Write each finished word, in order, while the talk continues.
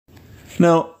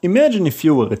Now, imagine if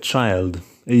you were a child,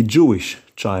 a Jewish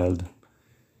child,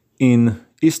 in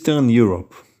Eastern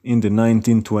Europe in the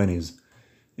 1920s,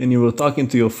 and you were talking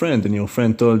to your friend, and your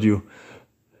friend told you,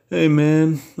 "Hey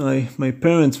man, my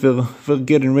parents were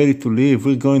getting ready to leave.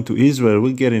 We're going to Israel.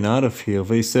 We're getting out of here."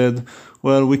 They said,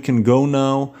 "Well, we can go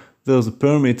now. There's a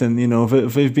permit," and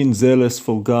they've been zealous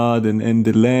for God and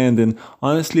the land. And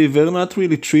honestly, they're not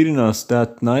really treating us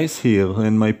that nice here.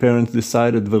 And my parents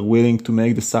decided they're willing to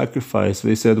make the sacrifice.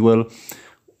 They said, "Well,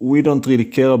 we don't really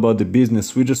care about the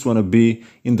business. We just want to be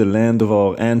in the land of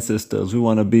our ancestors. We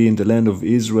want to be in the land of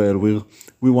Israel.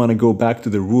 We want to go back to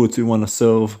the roots. We want to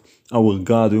serve our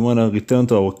God. We want to return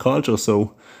to our culture."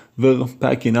 So we're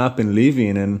packing up and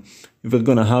leaving, and we're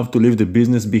going to have to leave the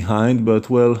business behind. But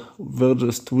well, we're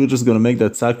just going to make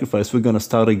that sacrifice. We're going to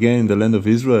start again in the land of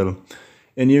Israel.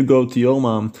 And you go to your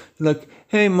mom, like,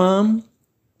 "Hey mom,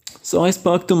 so I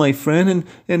spoke to my friend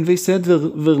and they said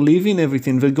we're leaving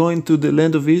everything. We're going to the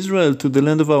land of Israel, to the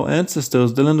land of our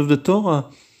ancestors, the land of the Torah."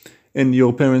 And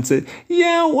your parents said,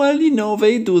 "Yeah, well,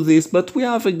 they do this, but we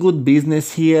have a good business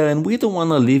here and we don't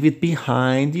want to leave it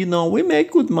behind. We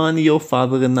make good money, your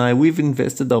father and I. We've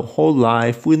invested our whole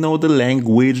life. We know the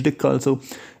language, the culture."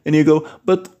 And you go,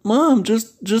 "But mom,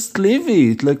 just leave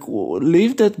it. Like,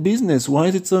 leave that business. Why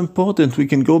is it so important? We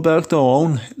can go back to our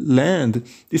own land.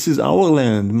 This is our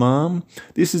land, mom.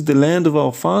 This is the land of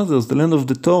our fathers, the land of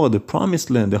the Torah, the promised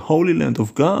land, the holy land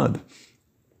of God.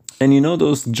 And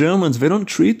those Germans, they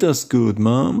don't treat us good,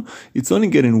 mom. It's only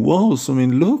getting worse. I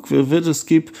mean, look, they just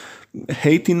keep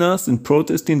hating us and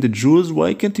protesting the Jews.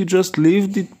 Why can't you just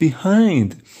leave it behind?"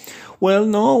 "Well,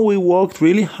 no, we worked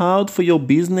really hard for your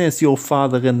business, your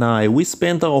father and I. We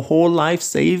spent our whole life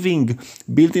saving,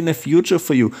 building a future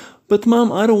for you." "But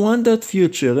mom, I don't want that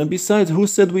future. And besides, who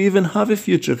said we even have a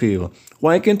future here?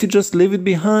 Why can't you just leave it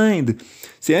behind?"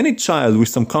 See, any child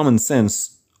with some common sense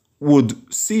would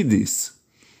see this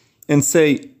and say,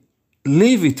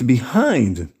 "Leave it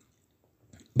behind."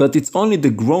 But it's only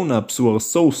the grown-ups who are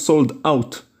so sold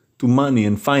out to money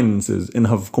and finances and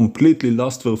have completely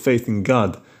lost their faith in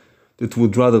God that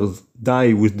would rather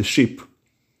die with the ship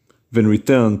than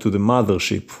return to the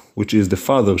mothership, which is the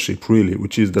fathership really,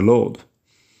 which is the Lord.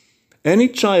 Any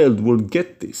child will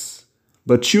get this,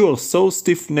 but you are so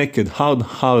stiff-necked,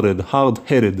 hard-hearted,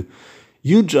 hard-headed,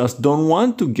 you just don't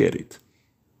want to get it.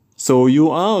 So you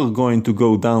are going to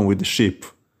go down with the ship,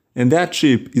 and that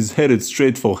ship is headed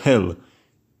straight for hell,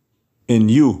 and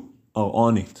you are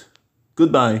on it.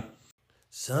 Goodbye.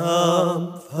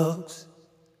 Some folks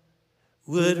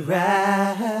would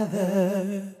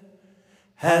rather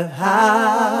have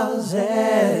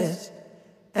houses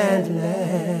and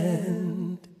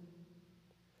land.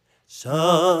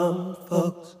 Some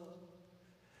folks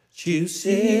choose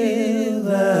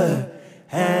silver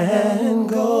and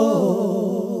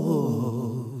gold.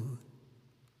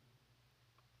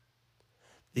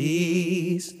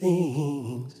 These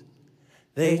things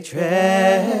they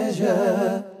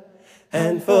treasure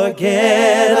and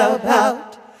forget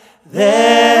about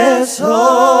their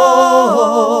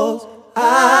souls.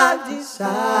 I've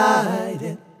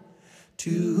decided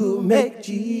to make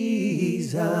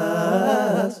Jesus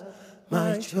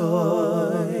my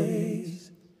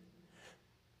choice.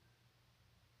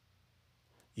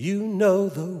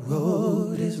 The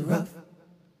road is rough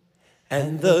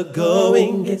and the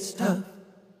going gets tough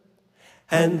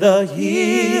and the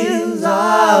hills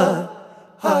are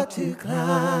hard to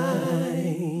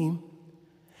climb.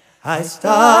 I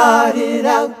started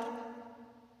out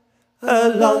a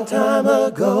long time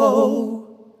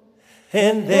ago,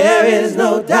 and there is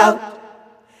no doubt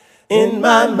in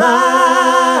my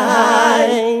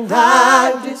mind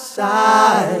I've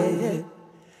decided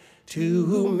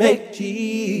to make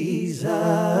Jesus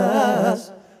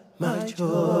my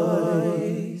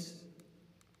choice.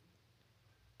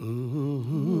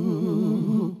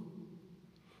 Mm-hmm.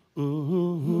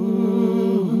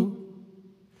 Mm-hmm.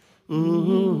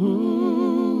 Mm-hmm.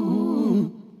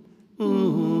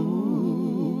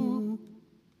 Mm-hmm.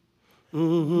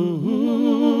 Mm-hmm.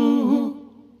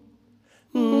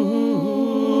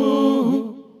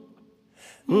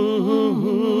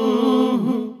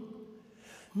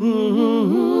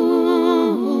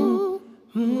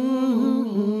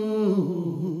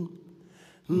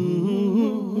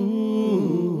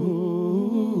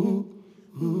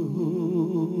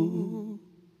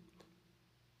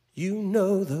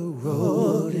 The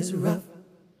road is rough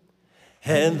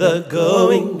and the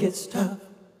going gets tough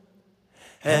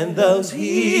and those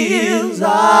hills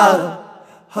are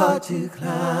hard to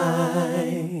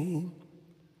climb.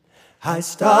 I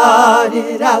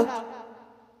started out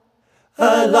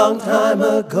a long time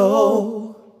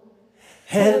ago,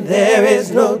 And there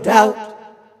is no doubt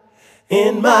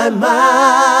in my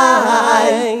mind,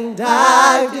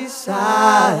 I've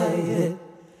decided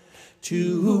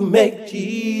to make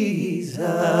Jesus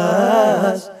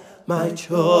my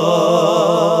choice.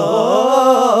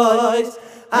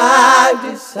 I've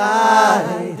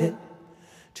decided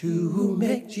to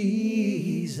make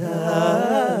Jesus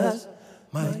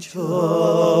my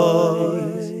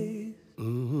choice.